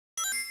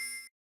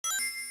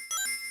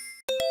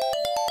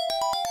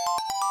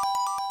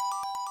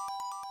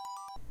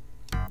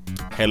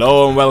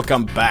Hello and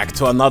welcome back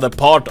to another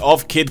part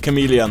of Kid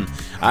Chameleon.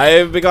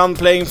 I've begun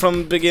playing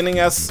from the beginning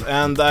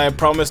and I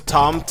promised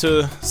Tom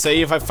to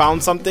say if I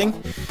found something.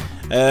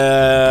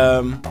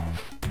 Yeah,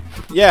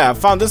 I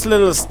found this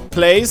little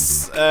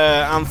place.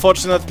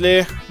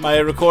 Unfortunately, my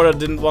recorder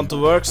didn't want to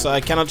work, so I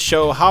cannot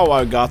show how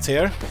I got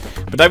here.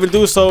 But I will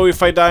do so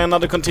if I die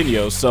another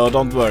continue, so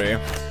don't worry.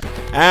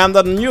 And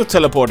a new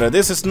teleporter.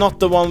 This is not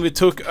the one we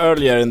took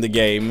earlier in the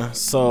game.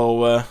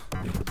 So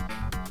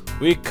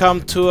we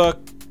come to a...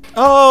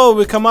 Oh,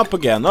 we come up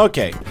again.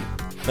 Okay.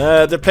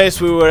 The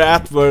place we were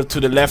at were to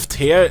the left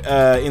here.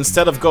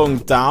 Instead of going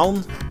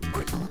down...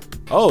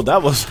 Oh,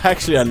 that was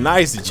actually a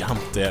nice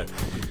jump there.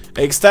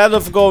 Instead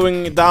of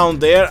going down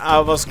there, I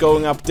was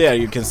going up there,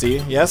 you can see.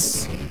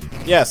 Yes?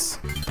 Yes.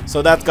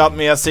 So that got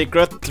me a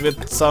secret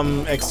with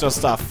some extra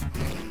stuff.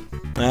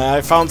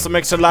 I found some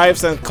extra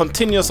lives and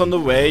continues on the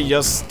way,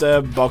 just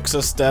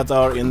boxes that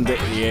are in the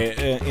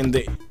air,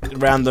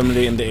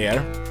 randomly in the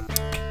air.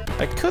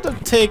 I could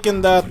have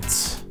taken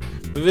that.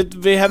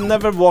 We have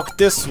never walked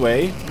this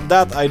way,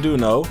 that I do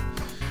know.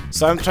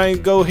 So I'm trying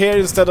to go here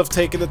instead of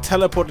taking the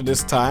teleporter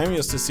this time,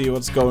 just to see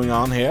what's going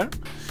on here.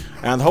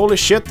 And holy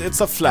shit,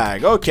 it's a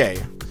flag.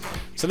 Okay.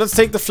 So let's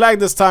take the flag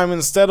this time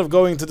instead of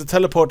going to the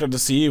teleporter to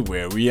see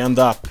where we end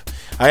up.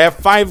 I have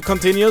 5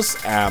 continues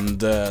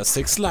and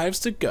 6 lives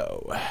to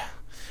go.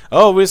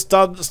 Oh, we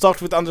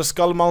start with Under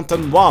Skull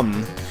Mountain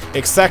 1.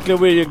 Exactly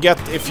where you get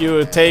if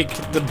you take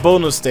the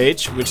bonus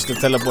stage, which the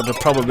teleporter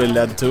probably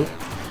led to.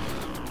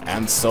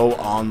 And so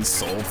on,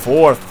 so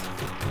forth.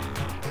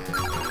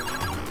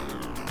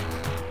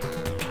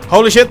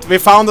 Holy shit, we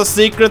found a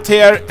secret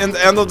here in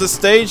the end of the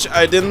stage.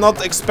 I did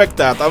not expect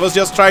that. I was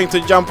just trying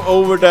to jump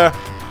over the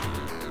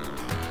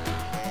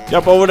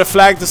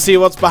flag to see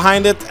what's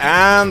behind it,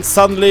 and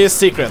suddenly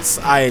secrets.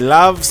 I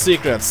love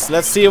secrets.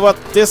 Let's see what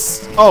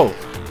this... Oh,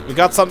 we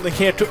got something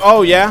here too.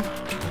 Oh, yeah.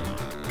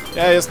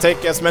 Yeah, just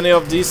take as many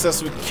of these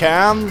as we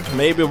can.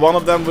 Maybe one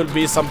of them will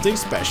be something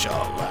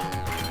special.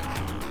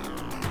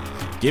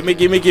 Gimme,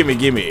 gimme, gimme,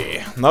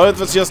 gimme. No, it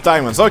was just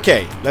diamonds.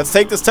 Okay, let's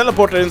take this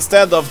teleporter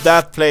instead of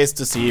that place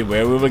to see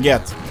where we will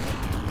get.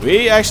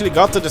 We actually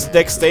got to this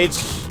next stage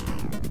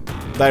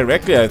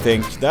directly, I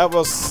think. That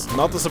was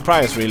not a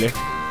surprise, really.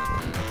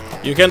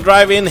 You can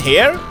drive in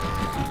here.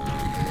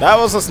 That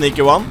was a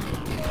sneaky one.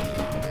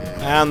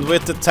 And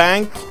with the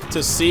tank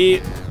to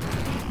see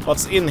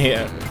what's in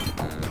here.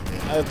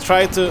 I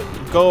try to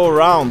go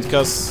around,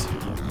 because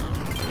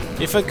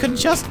if I could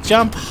just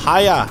jump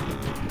higher,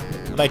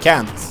 but I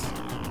can't.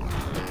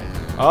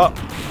 Oh,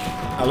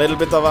 a little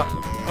bit of a...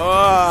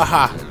 Oh,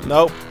 ha,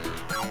 no.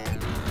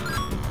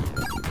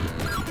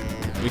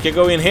 We can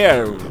go in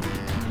here.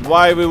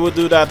 Why we would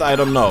do that, I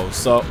don't know.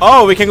 So,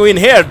 oh, we can go in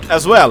here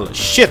as well.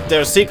 Shit,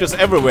 there are secrets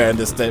everywhere in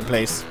this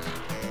place.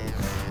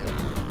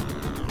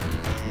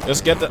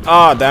 Just get the...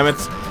 Ah, damn it.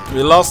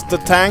 We lost the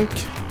tank,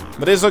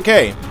 but it's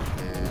okay.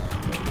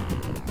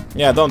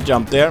 Yeah, don't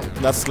jump there.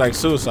 That's like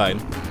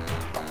suicide.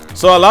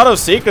 So a lot of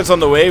secrets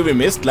on the way we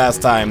missed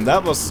last time.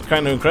 That was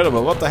kind of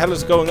incredible. What the hell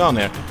is going on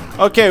here?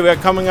 Okay, we are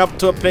coming up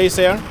to a place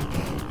here.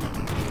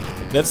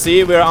 Let's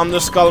see, we're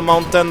under Skull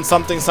Mountain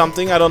something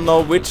something. I don't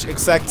know which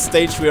exact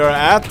stage we are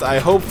at. I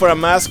hope for a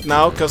mask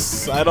now,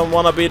 because I don't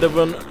want to be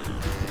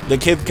the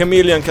Kid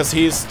Chameleon, because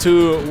he's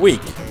too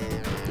weak.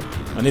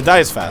 And he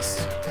dies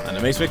fast. And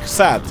it makes me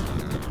sad.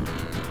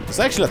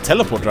 There's actually a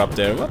teleporter up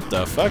there. What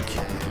the fuck?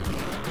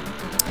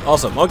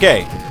 Awesome,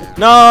 okay.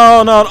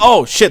 No, no,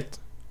 oh shit.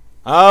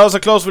 I was so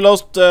close, we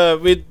lost,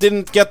 we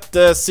didn't get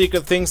the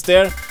secret things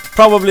there.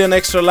 Probably an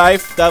extra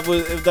life, that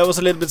was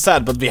a little bit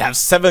sad, but we have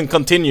 7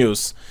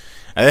 continues.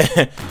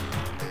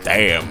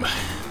 Damn.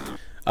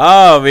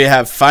 Oh, we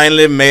have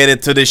finally made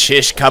it to the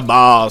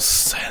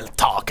shishkaboss.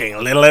 Talking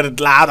a little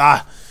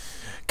louder.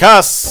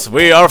 Cause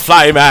we are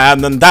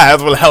Flyman and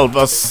that will help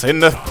us in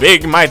the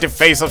big mighty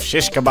face of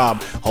shish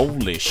kebab.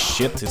 Holy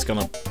shit, he's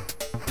gonna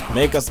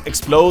make us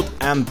explode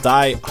and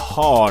die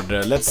hard.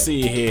 Let's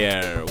see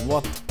here.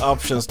 What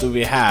options do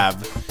we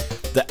have?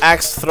 The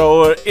axe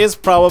thrower is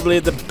probably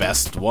the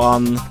best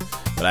one,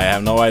 but I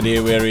have no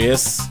idea where he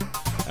is.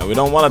 And we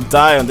don't want to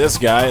die on this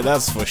guy,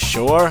 that's for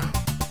sure.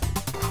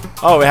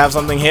 Oh, we have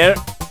something here.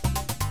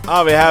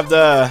 Oh, we have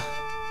the...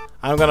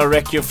 I'm gonna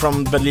wreck you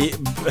from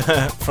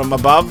from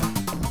above.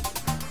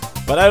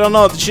 But I don't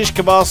know, the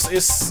shishkaboss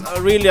is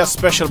really a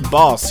special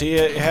boss. He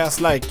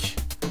has like...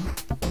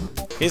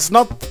 It's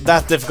not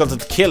that difficult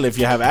to kill if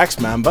you have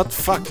Axeman, but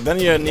fuck, then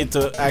you need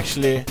to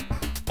actually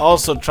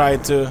also try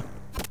to...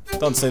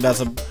 Don't say that's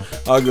a...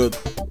 Oh, good.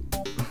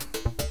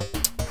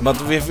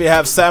 But if we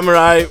have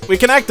Samurai, we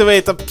can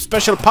activate a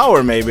special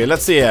power maybe.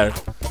 Let's see here.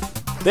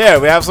 There,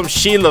 we have some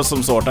shield of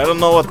some sort. I don't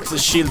know what the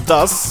shield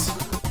does.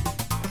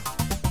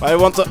 But I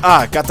want to...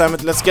 Ah,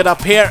 goddammit, let's get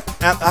up here.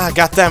 And... Ah,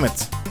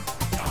 goddammit.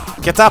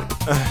 Get up.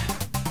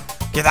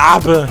 Get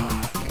up.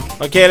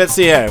 Okay, let's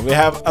see here. We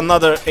have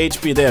another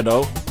HP there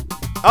though.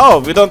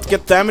 Oh, we don't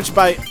get damaged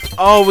by...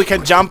 Oh, we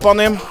can jump on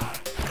him.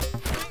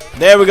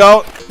 There we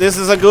go. This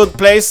is a good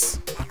place.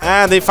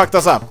 And they fucked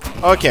us up.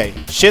 Okay.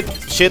 Shit,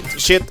 shit,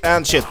 shit,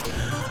 and shit.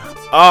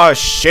 Oh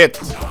shit.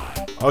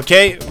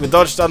 Okay, we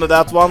dodged under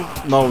that one.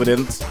 No, we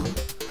didn't.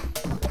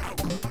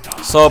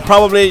 So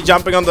probably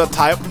jumping on the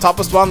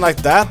toppest one like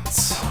that.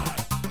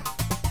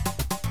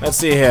 Let's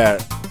see here.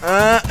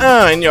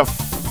 In your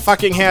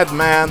fucking head,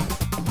 man.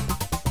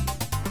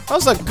 That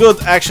was a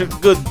good, actually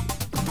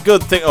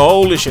good thing.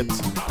 Oh, holy shit.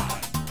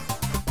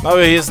 Now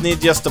we just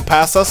need to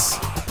pass us,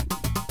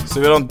 so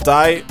we don't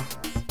die.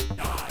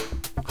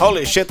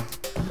 Holy shit.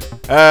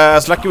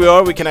 As lucky we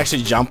are, we can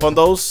actually jump on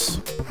those.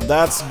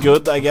 That's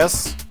good, I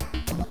guess.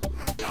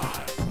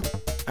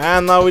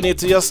 And now we need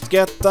to just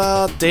get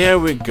there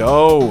we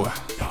go.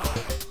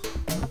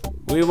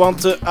 We want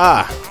to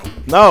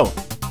no.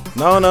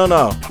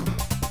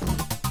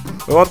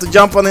 We want to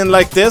jump on him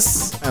like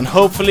this, and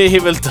hopefully he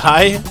will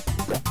die.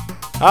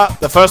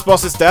 The first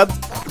boss is dead.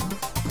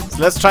 So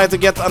let's try to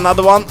get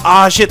another one.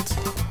 Shit.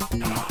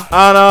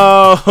 Oh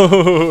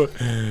no.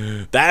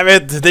 Damn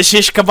it, the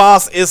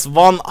shishkaboss is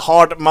one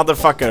hard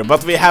motherfucker.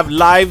 But we have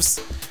lives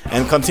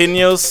and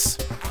continues,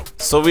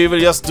 so we will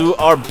just do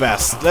our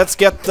best. Let's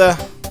get the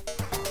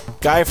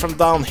guy from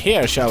down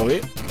here, shall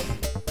we?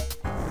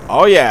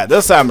 Oh yeah,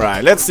 the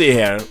samurai. Let's see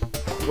here.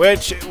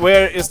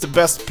 Where is the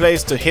best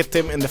place to hit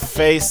him in the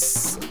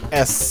face?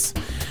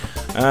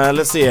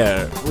 Let's see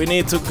here. We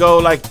need to go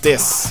like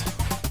this.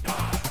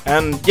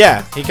 And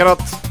yeah, he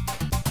cannot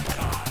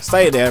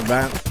stay there,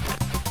 man.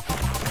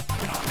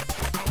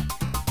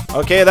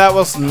 Okay, that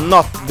was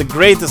not the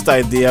greatest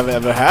idea I've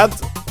ever had.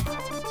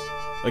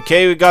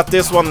 Okay, we got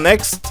this one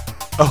next.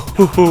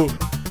 Oh,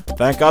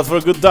 thank God for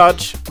a good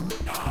dodge.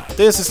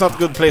 This is not a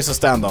good place to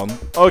stand on.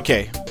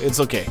 Okay, it's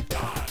okay.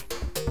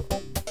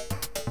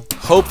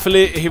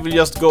 Hopefully he will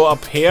just go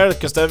up here,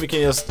 because then we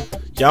can just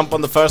jump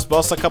on the first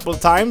boss a couple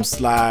of times,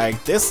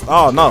 like this.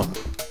 Oh no.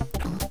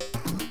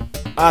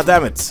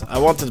 Damn it. I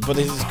wanted, but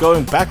he's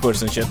going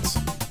backwards and shit.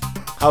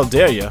 How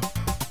dare you?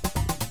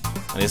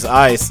 And his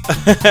eyes.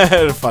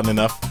 Fun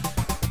enough.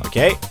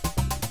 Okay.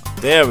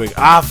 There we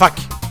go. Fuck.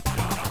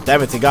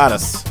 Damn it, he got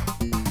us.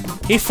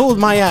 He fooled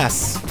my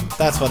ass.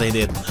 That's what he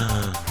did.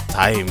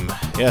 Time.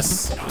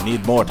 Yes, we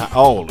need more time.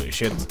 Holy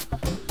shit.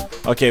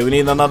 Okay, we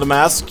need another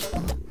mask.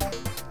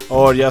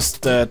 Or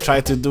just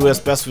try to do as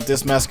best with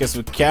this mask as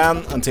we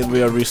can until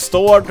we are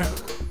restored.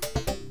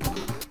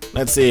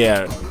 Let's see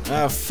here.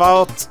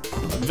 Fought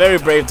very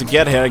brave to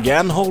get here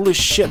again. Holy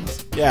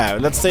shit. Yeah,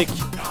 let's take...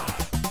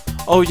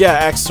 Oh yeah,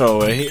 axe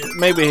thrower.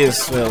 Maybe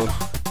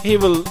he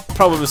will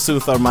probably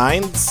soothe our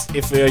minds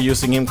if we are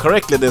using him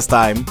correctly this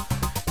time.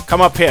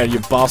 Come up here, you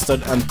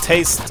bastard, and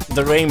taste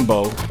the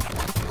rainbow.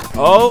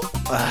 Oh,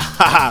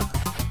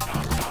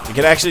 you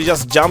can actually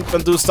just jump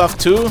and do stuff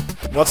too.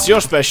 What's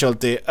your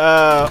specialty?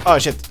 Oh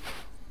shit.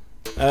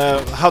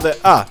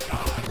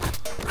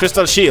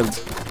 Crystal shield.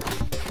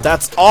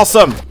 That's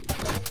awesome.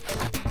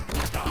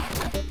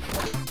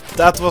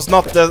 That was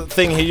not the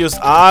thing he used.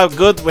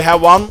 Good. We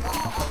have 1,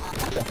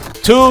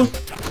 2.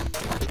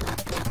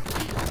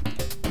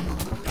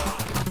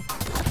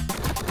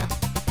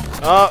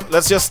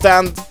 Let's just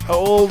stand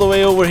all the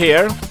way over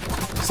here.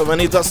 So when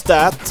he does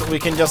that, we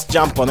can just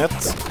jump on it.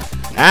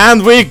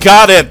 And we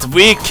got it!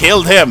 We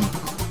killed him!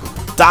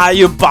 Die,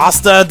 you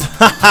bastard!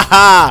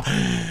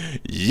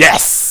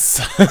 Yes!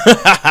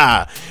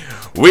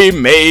 We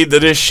made the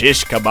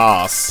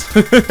shishkaboss!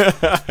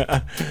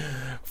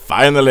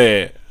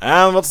 Finally!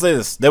 And what's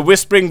this? The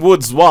Whispering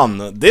Woods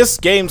 1. This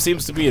game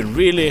seems to be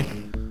really...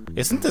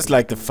 Isn't this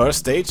like the first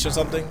stage or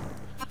something?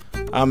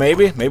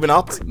 Maybe, maybe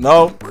not.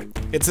 No,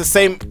 it's the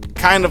same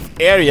kind of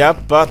area,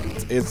 but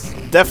it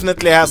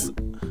definitely has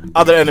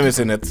other enemies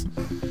in it.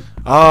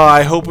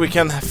 I hope we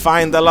can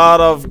find a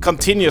lot of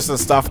continues and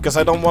stuff, because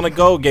I don't want to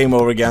go game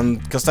over again,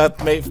 because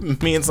that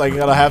means I'm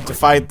gonna have to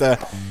fight the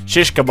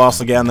shishkaboss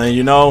again, and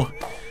you know,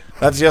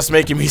 that's just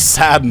making me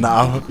sad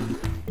now.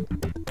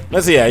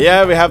 Let's see,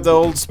 yeah, we have the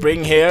old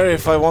spring here,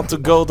 if I want to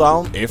go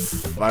down.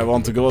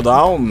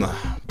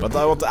 But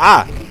I want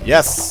to,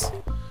 yes!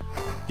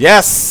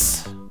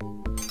 Yes!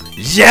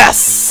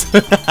 Yes!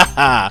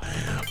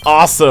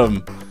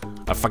 Awesome!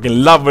 I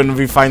fucking love when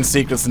we find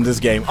secrets in this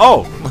game.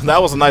 Oh,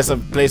 that was a nice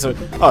place.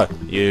 Oh,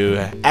 you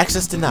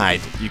access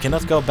denied. You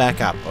cannot go back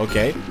up.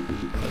 Okay,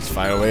 let's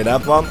fire away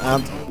that one.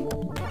 And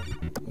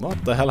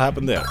what the hell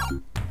happened there?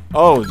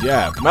 Oh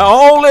yeah,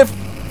 holy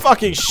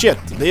fucking shit!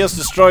 They just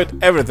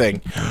destroyed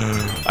everything.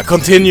 I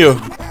continue.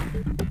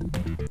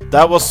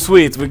 That was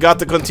sweet. We got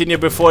to continue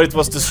before it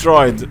was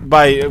destroyed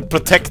by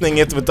protecting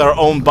it with our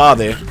own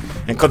body.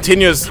 And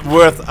continue is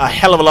worth a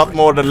hell of a lot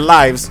more than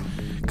lives.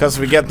 Because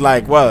we get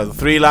like, well,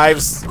 3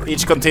 lives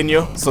each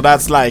continue. So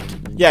that's like,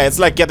 yeah, it's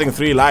like getting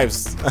 3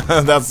 lives.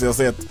 That's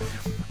just it.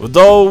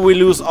 Though we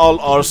lose all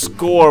our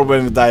score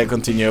when we die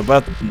continue.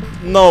 But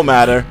no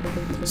matter.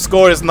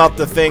 Score is not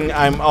the thing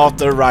I'm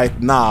after right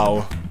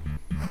now.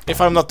 If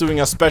I'm not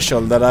doing a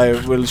special that I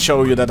will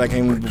show you that I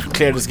can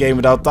clear this game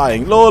without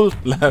dying. LOL.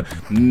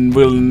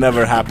 Will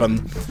never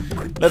happen.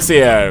 Let's see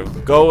here.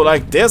 Go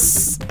like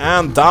this.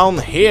 And down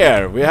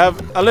here. We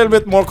have a little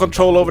bit more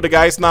control over the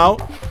guys now.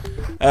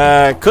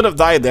 Could have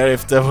died there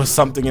if there was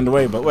something in the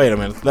way, but wait a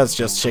minute, let's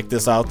just check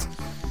this out.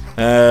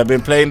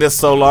 Been playing this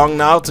so long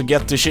now to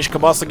get to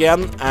shishkaboss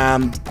again,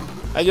 and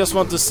I just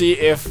want to see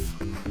if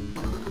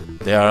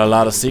there are a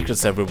lot of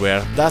secrets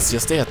everywhere. That's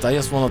just it. I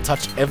just want to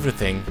touch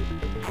everything.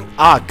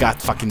 Ah,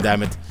 god fucking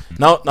damn it.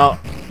 No, no.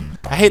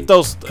 I hate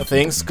those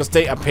things because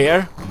they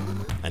appear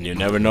and you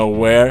never know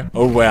where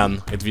or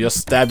when. It will just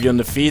stab you in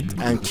the feet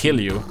and kill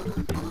you.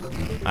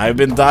 I've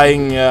been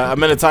dying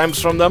many times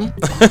from them.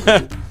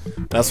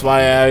 That's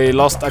why I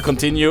lost a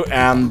continue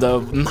and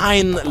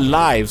 9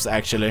 lives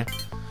actually.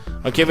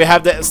 Okay, we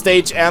have the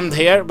stage end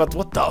here, but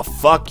what the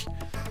fuck?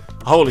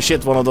 Holy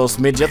shit, one of those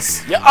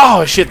midgets. Yeah,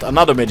 oh shit,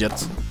 another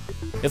midget.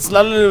 It's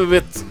a little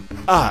bit...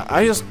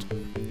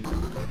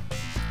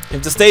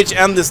 If the stage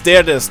end is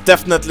there, there's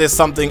definitely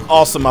something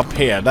awesome up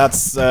here.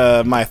 That's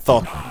my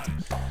thought.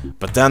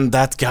 But then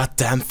that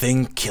goddamn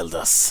thing killed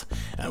us.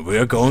 And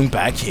we're going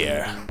back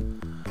here.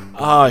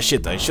 Ah,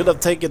 shit, I should have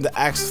taken the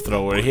axe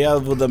thrower. He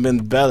would have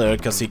been better,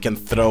 because he can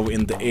throw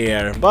in the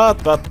air.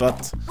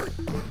 But...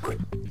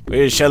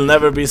 We shall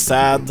never be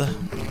sad.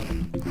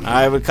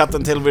 I will cut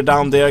until we're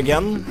down there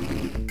again.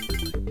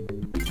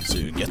 So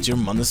you get your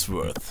money's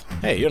worth.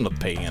 Hey, you're not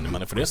paying any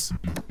money for this.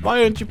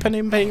 Why aren't you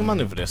paying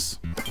money for this?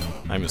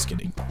 I'm just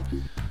kidding.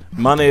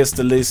 Money is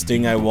the least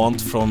thing I want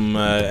from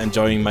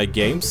enjoying my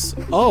games.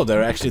 Oh,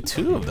 there are actually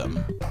 2 of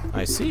them.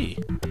 I see.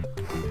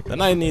 Then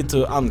I need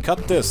to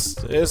uncut this.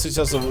 This is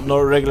just a no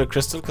regular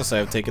crystal because I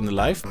have taken the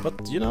life.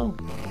 But, you know,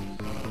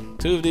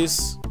 2 of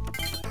these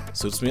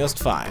suits me just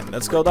fine.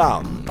 Let's go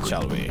down,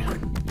 shall we?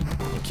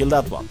 Kill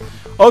that one.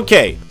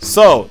 Okay,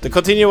 so the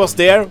continue was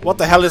there. What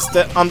the hell is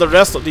on the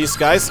rest of these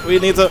guys? We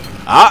need to...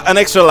 Ah, an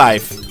extra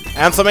life.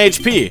 And some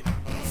HP.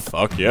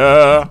 Fuck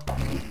yeah.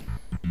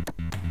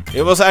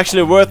 It was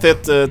actually worth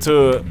it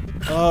to...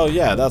 Oh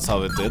yeah, that's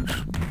how it did.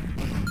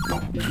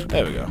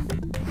 There we go.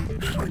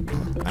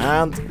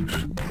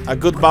 And a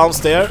good bounce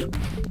there.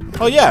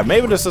 Oh yeah,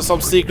 maybe there's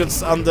some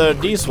secrets under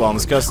these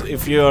ones. Because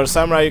if you're a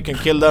samurai, you can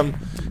kill them.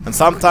 And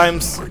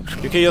sometimes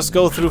you can just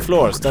go through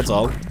floors, that's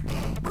all.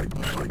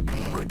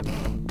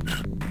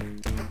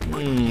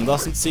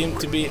 Doesn't seem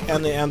to be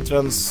any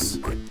entrance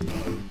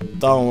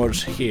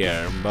downwards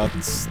here, but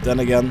then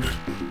again,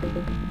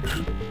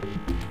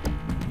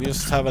 we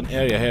just have an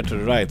area here to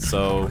the right,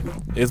 so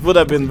it would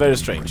have been very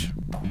strange.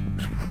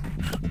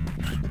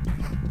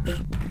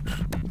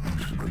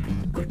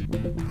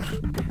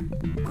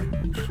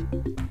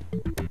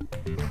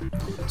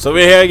 So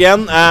we're here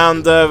again,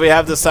 and we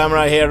have the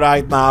samurai here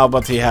right now,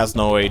 but he has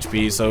no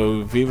HP,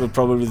 so we will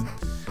probably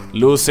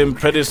lose him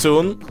pretty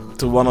soon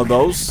to one of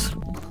those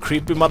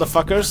creepy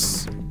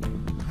motherfuckers.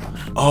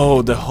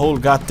 Oh, the whole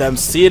goddamn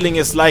ceiling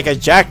is like a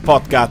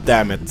jackpot,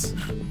 goddammit.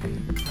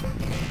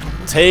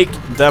 Take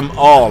them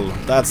all.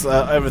 That's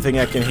everything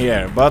I can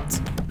hear, but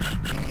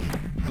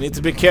need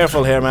to be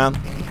careful here, man.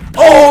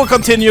 Oh,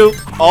 continue!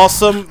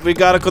 Awesome, we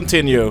gotta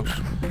continue.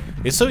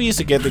 It's so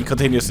easy getting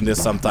continues in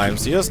this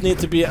sometimes. You just need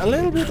to be a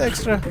little bit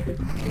extra.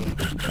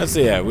 Let's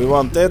see here. We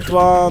want that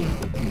one,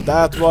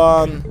 that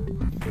one.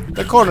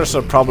 The corners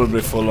are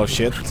probably full of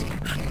shit.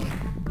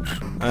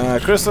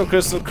 Crystal,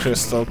 crystal,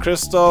 crystal,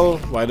 crystal.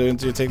 Why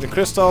don't you take the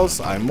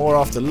crystals? I'm more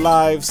off the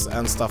lives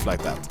and stuff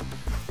like that.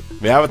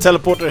 We have a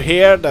teleporter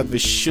here that we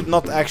should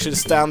not actually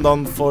stand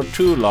on for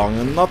too long.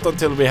 And not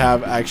until we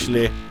have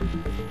actually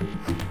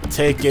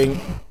taken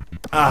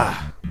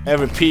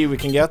every P we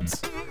can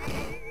get.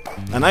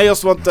 And I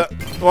just want the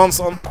ones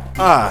on...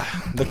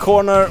 the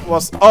corner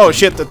was... Oh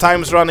shit, the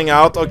time's running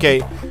out.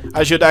 Okay,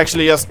 I should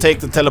actually just take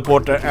the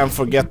teleporter and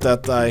forget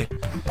that I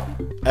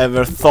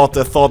ever thought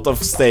the thought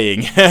of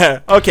staying.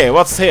 Okay,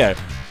 what's here?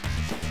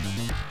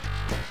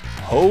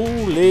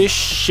 Holy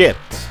shit.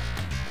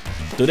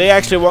 Do they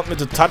actually want me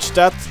to touch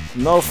that?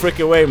 No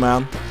freaking way,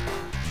 man.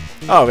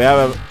 Oh, we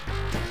have a...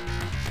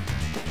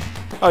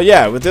 Oh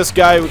yeah, with this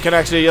guy we can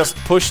actually just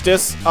push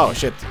this. Oh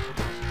shit.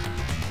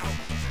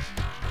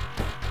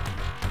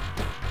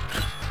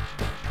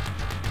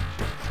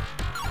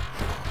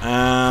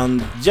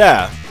 And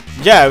yeah,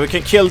 we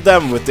can kill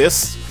them with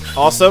this.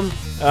 Awesome.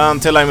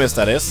 Until I miss,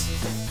 that is.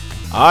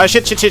 Ah,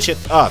 shit.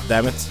 Ah,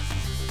 damn it.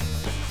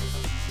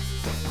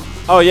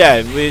 Oh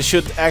yeah, we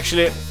should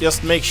actually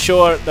just make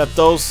sure that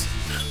those...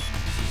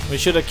 We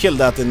should have killed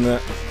that in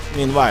the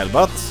meanwhile,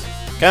 but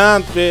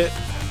can't we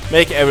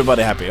make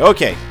everybody happy?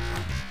 Okay.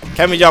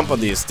 Can we jump on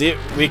these?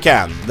 We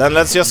can. Then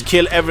let's just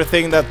kill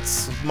everything that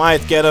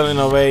might get in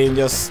our way and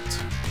just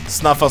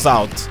snuff us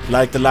out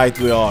like the light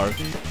we are.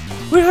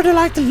 We are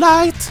like the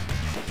light.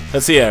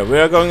 Let's see here. We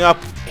are going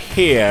up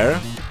here.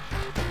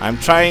 I'm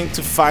trying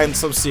to find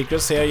some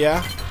secrets here,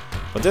 yeah.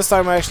 But this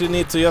time I actually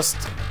need to just...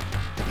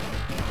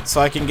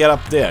 So I can get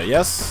up there,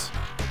 yes.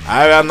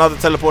 I have another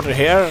teleporter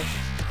here.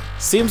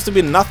 Seems to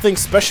be nothing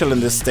special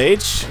in this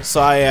stage.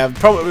 So I have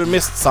probably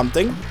missed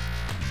something.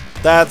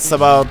 That's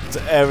about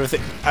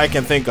everything I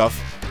can think of.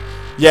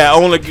 Yeah,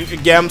 only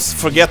games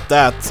forget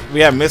that. We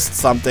have missed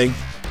something.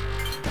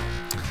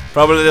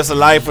 Probably there's a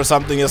life or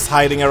something just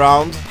hiding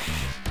around.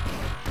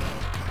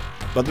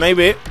 But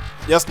maybe,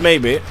 just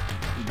maybe,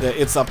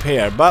 it's up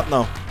here. But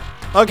no.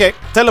 Okay,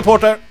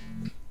 teleporter.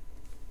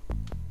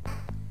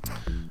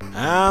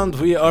 And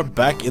we are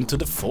back into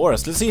the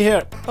forest. Let's see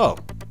here. Oh.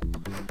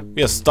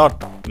 We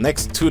start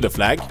next to the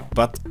flag,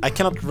 but I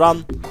cannot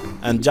run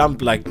and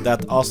jump like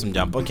that awesome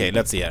jump. Okay,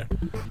 let's see here.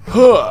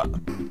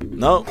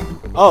 No.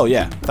 Oh,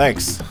 yeah.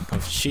 Thanks.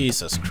 Oh,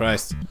 Jesus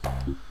Christ.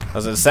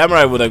 As a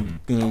samurai would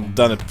have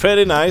done a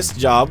pretty nice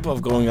job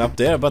of going up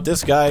there, but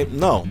this guy,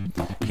 no.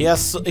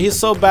 He's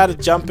so bad at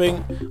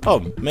jumping.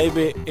 Oh,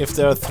 maybe if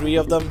there are 3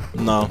 of them?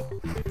 No.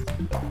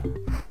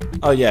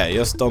 Oh, yeah.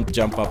 Just don't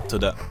jump up to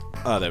the...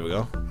 Oh, there we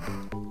go.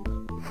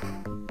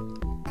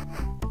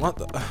 What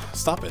the...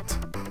 Stop it.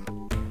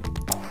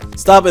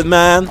 Stop it,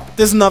 man.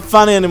 This is not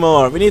funny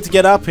anymore. We need to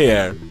get up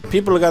here.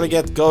 People are gonna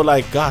go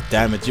like, God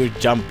damn it, you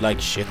jump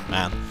like shit,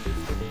 man.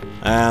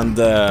 And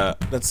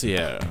let's see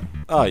here.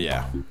 Oh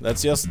yeah.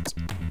 Let's just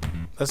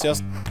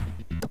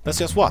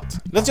what?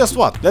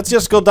 Let's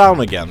just go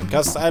down again,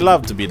 because I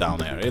love to be down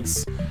here.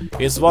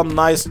 It's one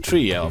nice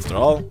tree after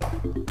all.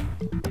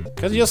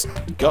 Can you just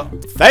go?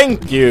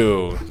 Thank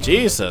you,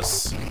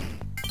 Jesus.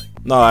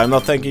 No, I'm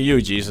not thanking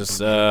you,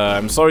 Jesus.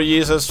 I'm sorry,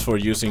 Jesus, for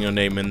using your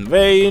name in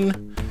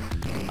vain.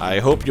 I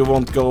hope you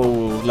won't go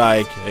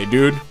like, hey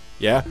dude,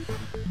 yeah,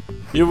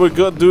 you were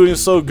doing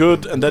so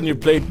good, and then you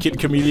played Kid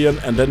Chameleon,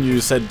 and then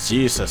you said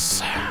Jesus,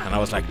 and I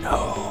was like,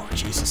 no,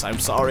 Jesus, I'm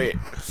sorry.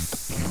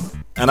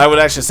 And I would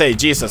actually say,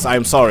 Jesus,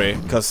 I'm sorry,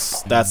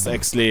 because that's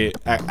actually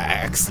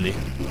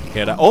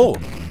here that. Oh,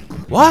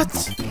 what?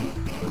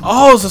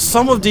 Oh, so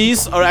some of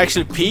these are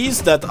actually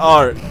peas that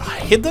are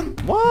hidden?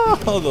 Wow,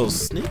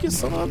 those sneaky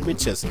son of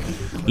bitches.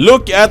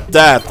 Look at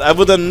that. I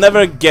would have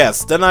never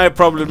guessed. Then I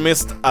probably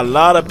missed a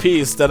lot of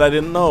peas that I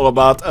didn't know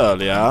about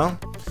earlier.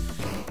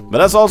 But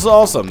that's also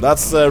awesome.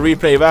 That's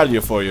replay value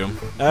for you.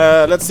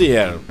 Let's see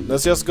here.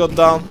 Let's just go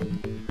down.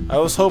 I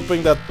was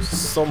hoping that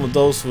some of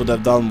those would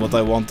have done what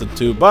I wanted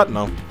to, but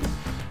no.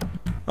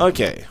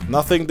 Okay,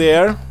 nothing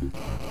there.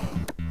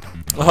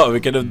 Oh, we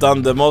could have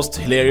done the most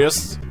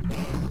hilarious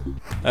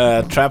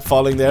trap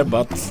falling there,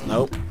 but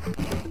no.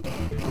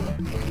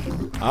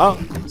 Ah,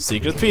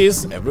 secret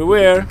piece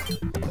everywhere.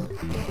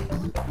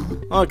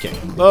 Okay,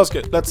 that's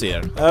good. Let's see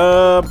here.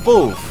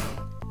 Boof.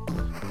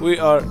 We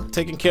are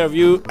taking care of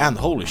you, and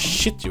holy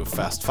shit, you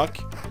fast fuck.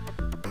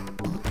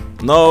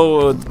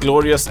 No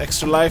glorious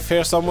extra life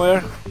here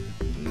somewhere?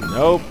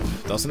 Nope,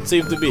 doesn't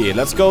seem to be.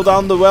 Let's go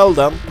down the well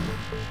then.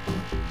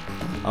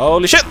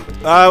 Holy shit!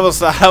 I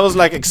was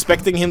like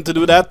expecting him to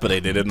do that, but he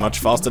did it much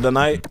faster than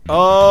I.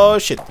 Oh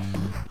shit!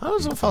 I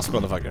was so fast,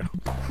 motherfucker.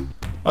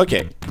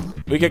 Okay,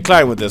 we can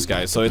climb with this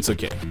guy, so it's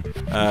okay.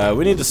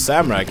 We need a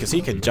samurai, because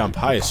he can jump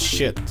high as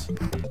shit.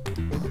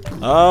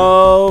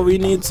 Oh, we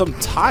need some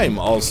time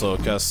also,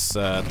 because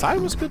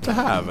time is good to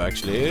have,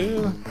 actually.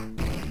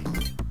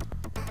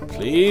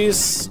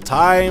 Please,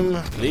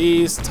 time,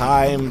 please,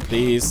 time,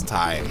 please,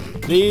 time,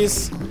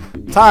 please.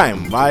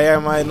 Time. Why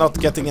am I not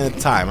getting any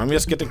time? I'm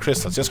just getting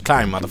crystals. Just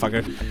climb,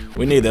 motherfucker.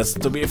 We need this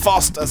to be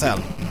fast as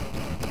hell.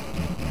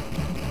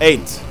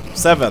 8,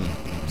 7,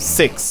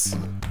 6,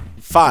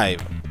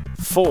 5,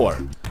 4.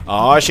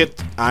 Oh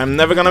shit, I'm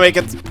never gonna make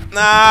it.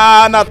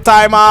 Nah, not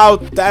time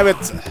out. Damn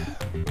it.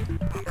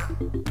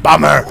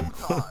 Bummer.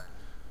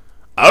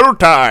 Out of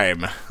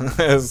time.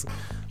 There's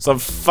some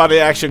funny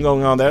action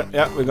going on there.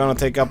 Yeah, we're gonna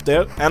take up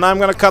there. And I'm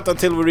gonna cut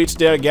until we reach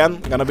there again.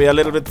 Gonna be a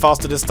little bit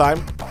faster this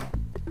time.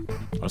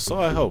 Or so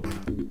I hope.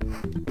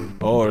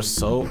 Or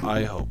so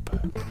I hope.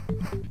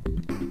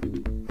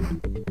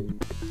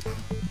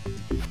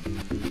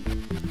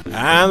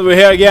 And we're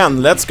here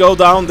again. Let's go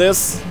down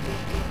this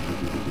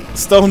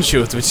stone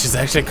chute, which is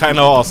actually kind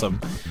of awesome.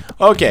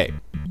 Okay,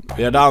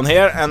 we are down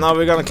here, and now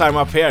we're gonna climb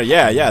up here.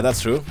 Yeah,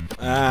 that's true.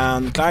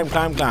 And climb,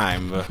 climb,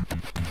 climb.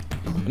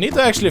 We need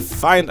to actually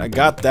find a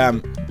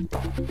goddamn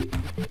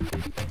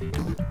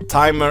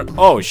timer.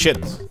 Oh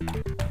shit,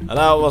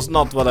 that was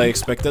not what I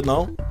expected.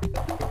 No.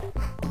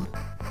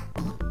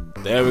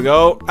 There we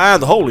go.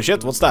 And holy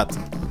shit, what's that?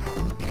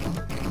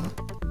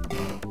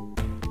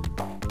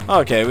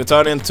 Okay, we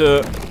turn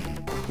into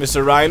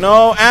Mr.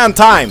 Rhino, and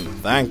time!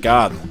 Thank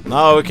God.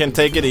 Now we can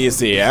take it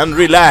easy and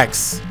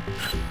relax.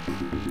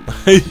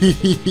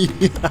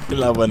 I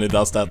love when he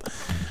does that.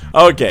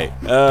 Okay,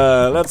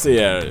 let's see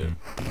here.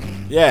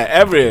 Yeah,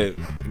 every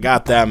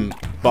goddamn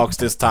box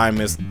this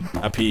time is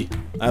a P.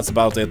 That's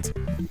about it.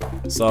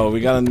 So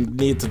we're gonna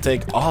need to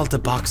take all the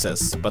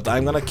boxes. But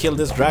I'm gonna kill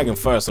this dragon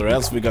first, or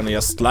else we're gonna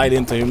just slide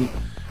into him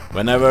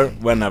whenever.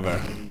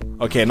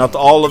 Okay, not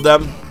all of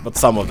them, but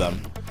some of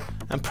them.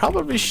 And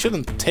probably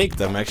shouldn't take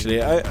them,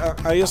 actually.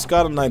 I just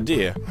got an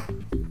idea.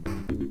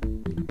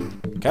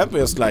 Can't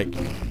we just like...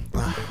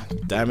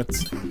 damn it.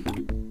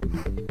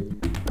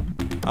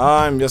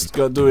 I'm just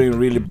doing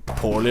really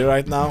poorly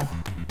right now.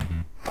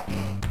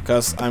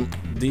 Because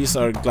these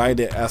are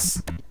gliding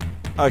as...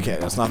 Okay,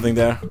 there's nothing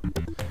there.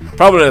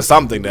 Probably there's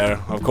something there.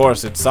 Of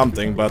course it's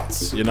something,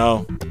 but, you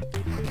know...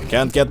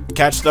 Can't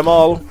catch them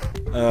all.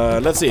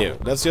 Let's see.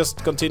 Let's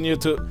just continue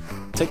to...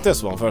 Take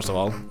this one, first of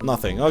all.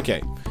 Nothing.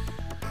 Okay.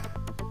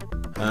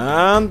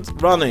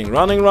 And running,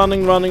 and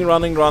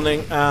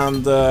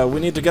we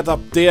need to get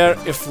up there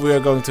if we are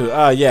going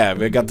to... yeah,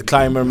 we got the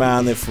climber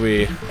man if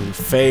we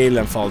fail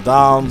and fall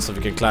down, so we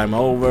can climb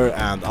over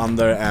and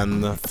under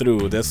and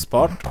through this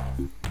part.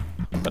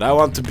 But I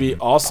want to be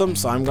awesome,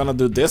 so I'm gonna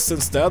do this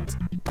instead.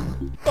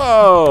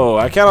 Oh,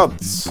 I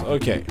cannot...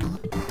 Okay.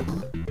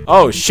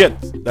 Oh,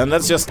 shit. Then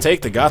let's just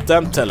take the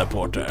goddamn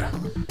teleporter.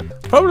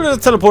 Probably the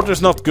teleporter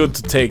is not good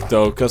to take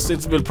though, because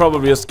it will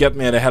probably just get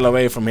me the hell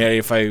away from here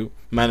if I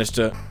manage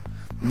to...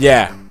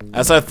 Yeah,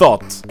 as I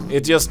thought.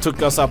 It just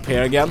took us up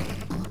here again.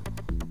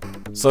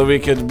 So we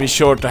could be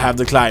sure to have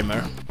the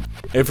climber.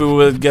 If we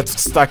will get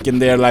stuck in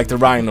there like the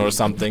rhino or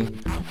something.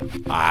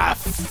 Ah,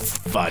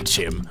 fudge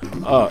him.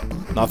 Oh,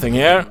 nothing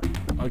here?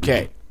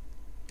 Okay.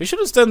 We should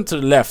have stand to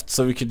the left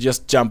so we could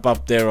just jump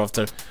up there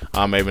after...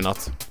 maybe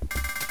not.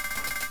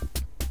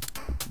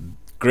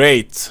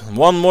 Great.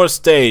 One more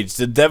stage.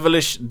 The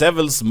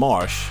Devil's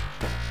Marsh.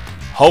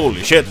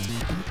 Holy shit.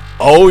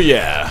 Oh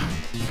yeah.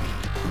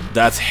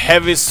 That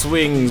heavy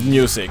swing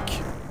music.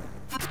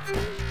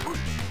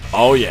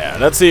 Oh yeah.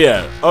 Let's see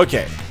here.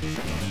 Okay.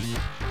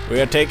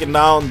 We are taking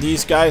down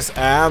these guys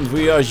and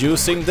we are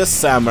using the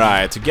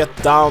samurai to get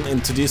down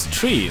into these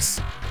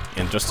trees.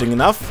 Interesting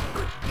enough.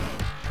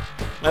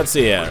 Let's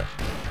see here.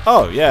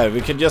 Oh yeah,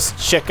 we can just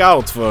check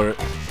out for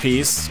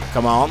peace.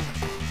 Come on.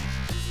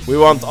 We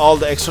want all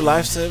the extra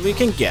lives that we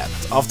can get.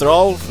 After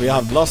all, we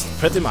have lost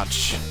pretty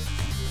much.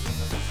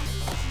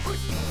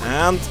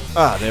 And,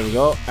 there we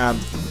go. And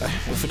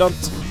if we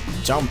don't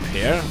jump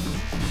here,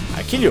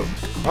 I kill you.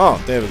 Oh,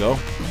 there we go.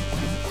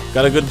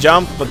 Got a good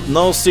jump, but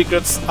no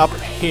secrets up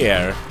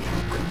here.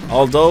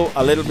 Although,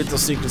 a little bit of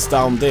secrets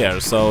down there.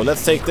 So,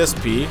 let's take this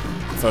P,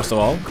 first of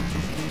all.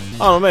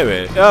 Oh,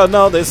 maybe.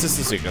 No, this is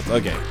the secret.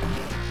 Okay.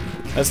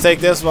 Let's take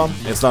this one.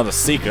 It's not a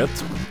secret.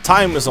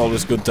 Time is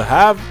always good to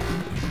have.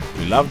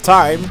 We love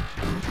time.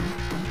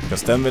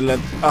 Because then we'll let...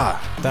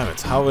 damn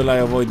it. How will I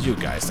avoid you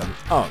guys then?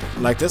 Oh,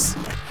 like this?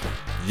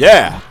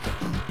 Yeah!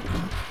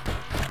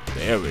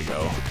 There we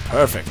go.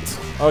 Perfect.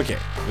 Okay,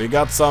 we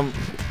got some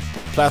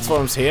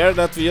platforms here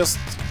that we just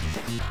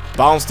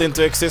bounced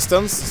into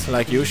existence,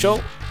 like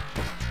usual.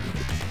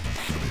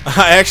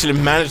 I actually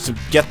managed to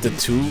get the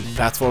 2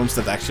 platforms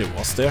that actually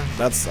was there.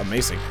 That's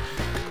amazing.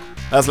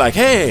 That's like,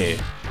 hey!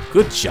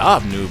 Good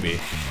job, newbie.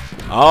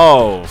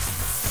 Oh,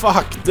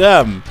 fuck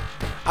them.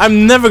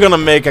 I'm never gonna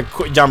make a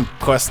jump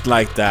quest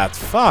like that.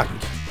 Fuck.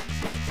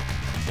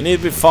 You need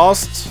to be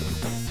fast.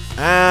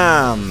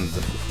 And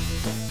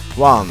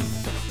 1,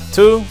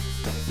 2,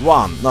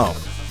 1. No.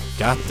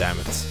 God damn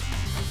it.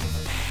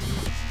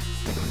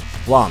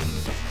 1,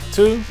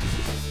 2,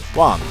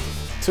 1,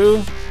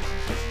 2,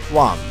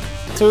 1,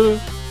 2,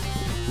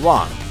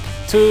 1,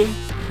 2,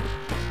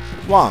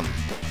 1,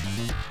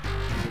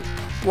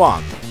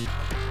 1,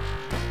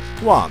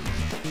 1,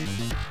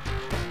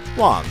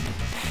 1.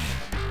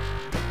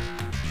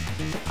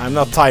 I'm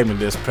not timing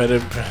this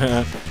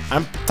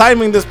I'm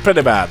timing this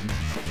pretty bad.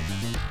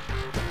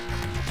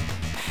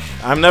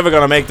 I'm never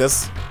gonna make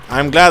this.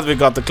 I'm glad we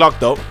got the clock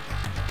though.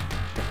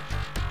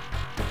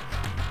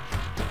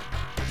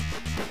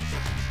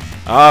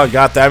 Oh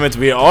god damn it,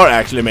 we are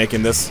actually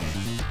making this.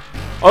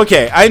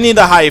 Okay, I need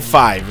a high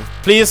 5.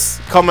 Please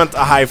comment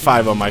a high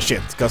 5 on my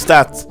shit, cause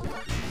that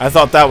I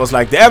thought that was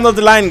like the end of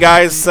the line,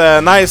 guys.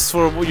 Nice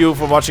for you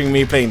for watching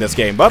me playing this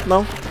game, but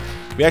no.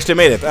 We actually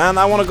made it, and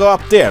I want to go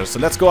up there, so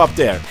let's go up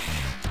there.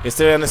 Is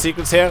there any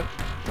secrets here?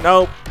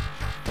 No.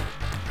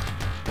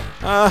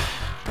 I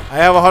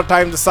have a hard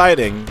time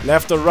deciding,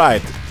 left or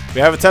right.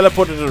 We have a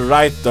teleporter to the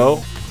right,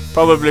 though.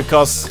 Probably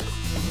because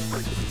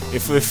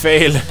if we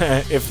fail,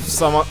 if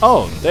someone...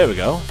 Oh, there we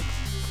go.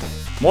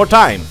 More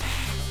time.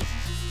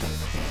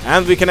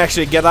 And we can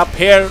actually get up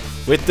here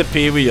with the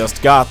P we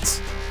just got.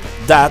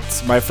 That,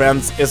 my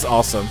friends, is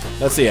awesome.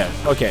 Let's see here.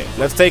 Okay,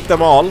 let's take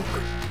them all.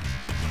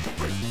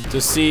 To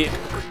see,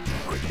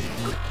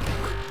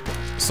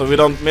 so we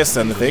don't miss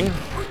anything.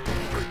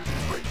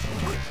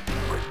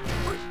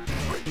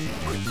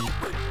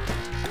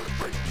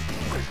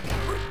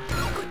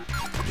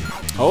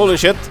 Holy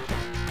shit.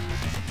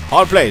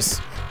 Hard place.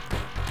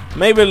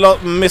 Maybe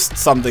missed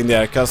something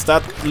there, because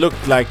that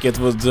looked like it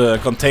would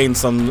contain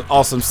some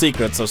awesome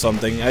secrets or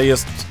something. I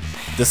just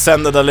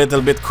descended a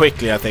little bit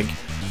quickly, I think.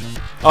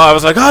 Oh, I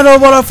was like, I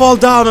don't want to fall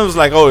down. I was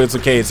like, oh, it's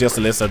okay, it's just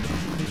a lizard.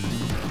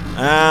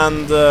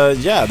 And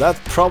yeah,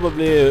 that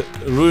probably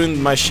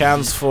ruined my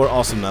chance for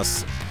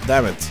awesomeness.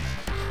 Damn it.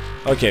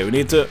 Okay, we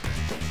need to...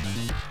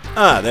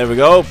 there we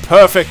go.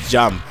 Perfect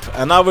jump.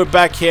 And now we're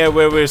back here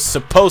where we're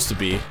supposed to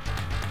be.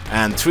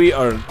 And 3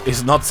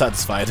 is not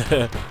satisfied.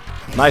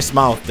 Nice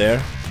mouth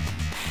there.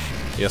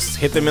 Just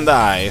hit him in the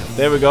eye.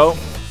 There we go.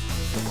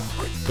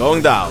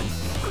 Going down.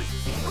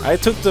 I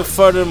took the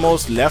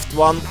furthermost left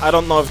one. I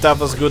don't know if that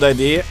was a good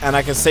idea. And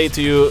I can say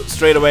to you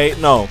straight away,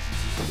 no.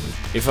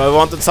 If I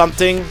wanted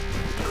something,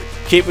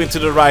 keeping to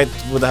the right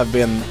would have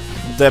been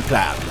the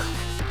plan.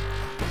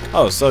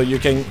 Oh, so you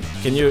can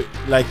you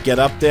like get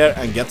up there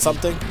and get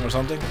something or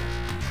something?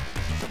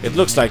 It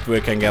looks like we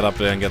can get up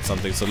there and get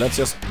something, so let's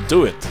just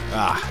do it.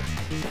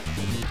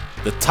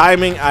 The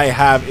timing I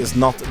have is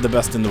not the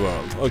best in the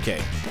world.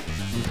 Okay.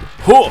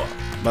 Whoa!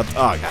 But,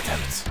 oh,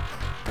 goddammit.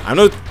 I'm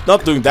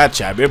not doing that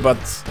shabby, but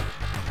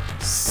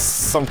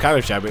some kind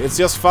of shabby. It's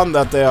just fun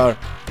that they are...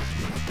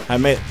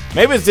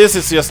 maybe this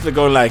is just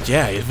going like,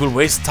 yeah, it will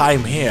waste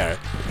time here,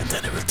 and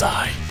then it will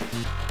die.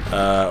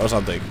 Or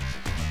something.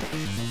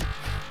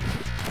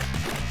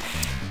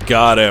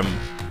 Got him.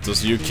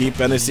 Does you keep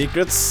any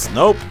secrets?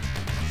 Nope.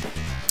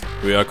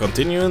 We are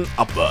continuing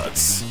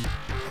upwards.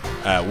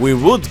 We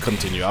would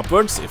continue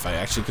upwards if I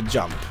actually could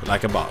jump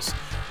like a boss.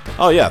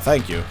 Oh yeah,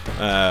 thank you.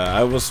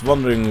 I was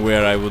wondering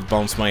where I would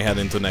bounce my head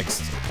into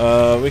next.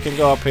 We can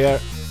go up here,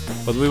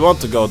 but we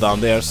want to go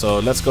down there, so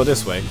let's go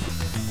this way.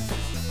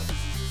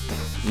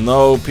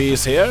 No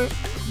peace here.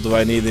 Do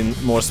I need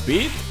more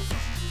speed?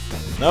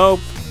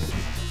 Nope.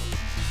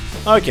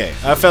 Okay,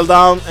 I fell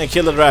down and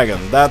killed a dragon.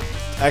 That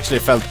actually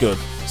felt good.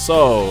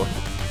 So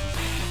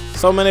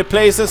many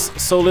places,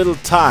 so little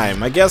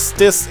time. I guess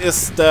this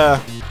is the...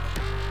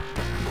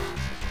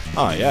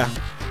 Oh yeah.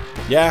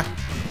 Yeah.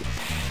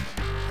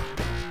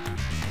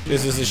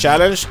 This is a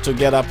challenge to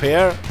get up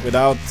here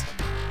without...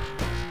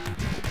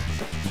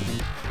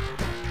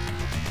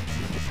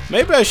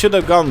 Maybe I should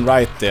have gone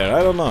right there,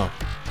 I don't know.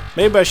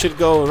 Maybe I should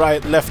go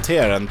left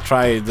here and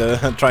try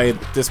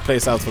this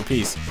place out for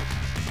peace.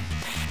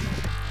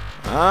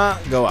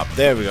 Go up,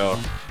 there we go.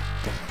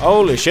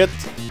 Holy shit.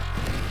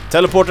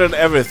 Teleporter and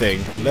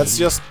everything. Let's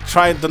just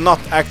try to not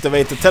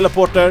activate the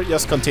teleporter,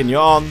 just continue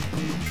on.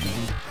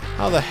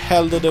 How the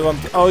hell do they want...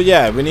 Oh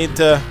yeah, we need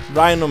the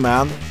Rhino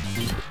Man.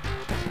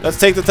 Let's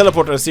take the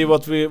teleporter and see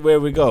where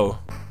we go.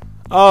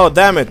 Oh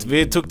damn it,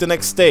 we took the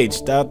next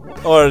stage,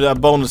 or a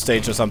bonus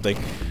stage or something.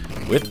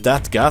 With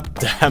that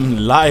goddamn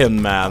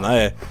lion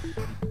man.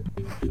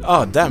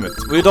 Oh damn it,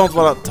 we don't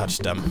want to touch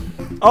them.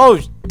 Oh,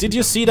 did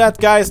you see that,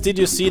 guys? Did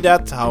you see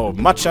that? How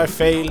much I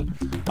fail?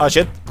 Oh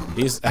shit,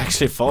 he's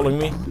actually following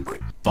me.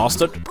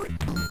 Bastard.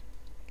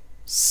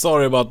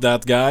 Sorry about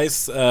that,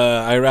 guys.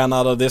 I ran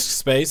out of disk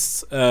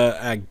space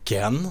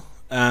again.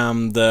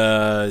 And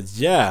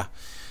yeah,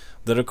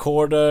 the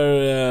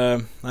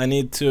recorder, I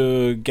need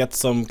to get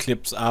some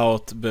clips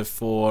out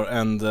before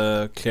and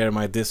clear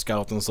my disk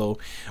out and so.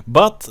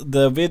 But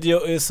the video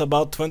is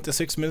about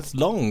 26 minutes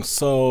long,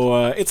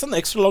 so it's an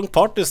extra long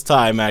part this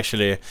time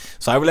actually.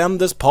 So I will end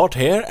this part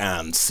here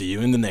and see you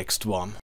in the next one.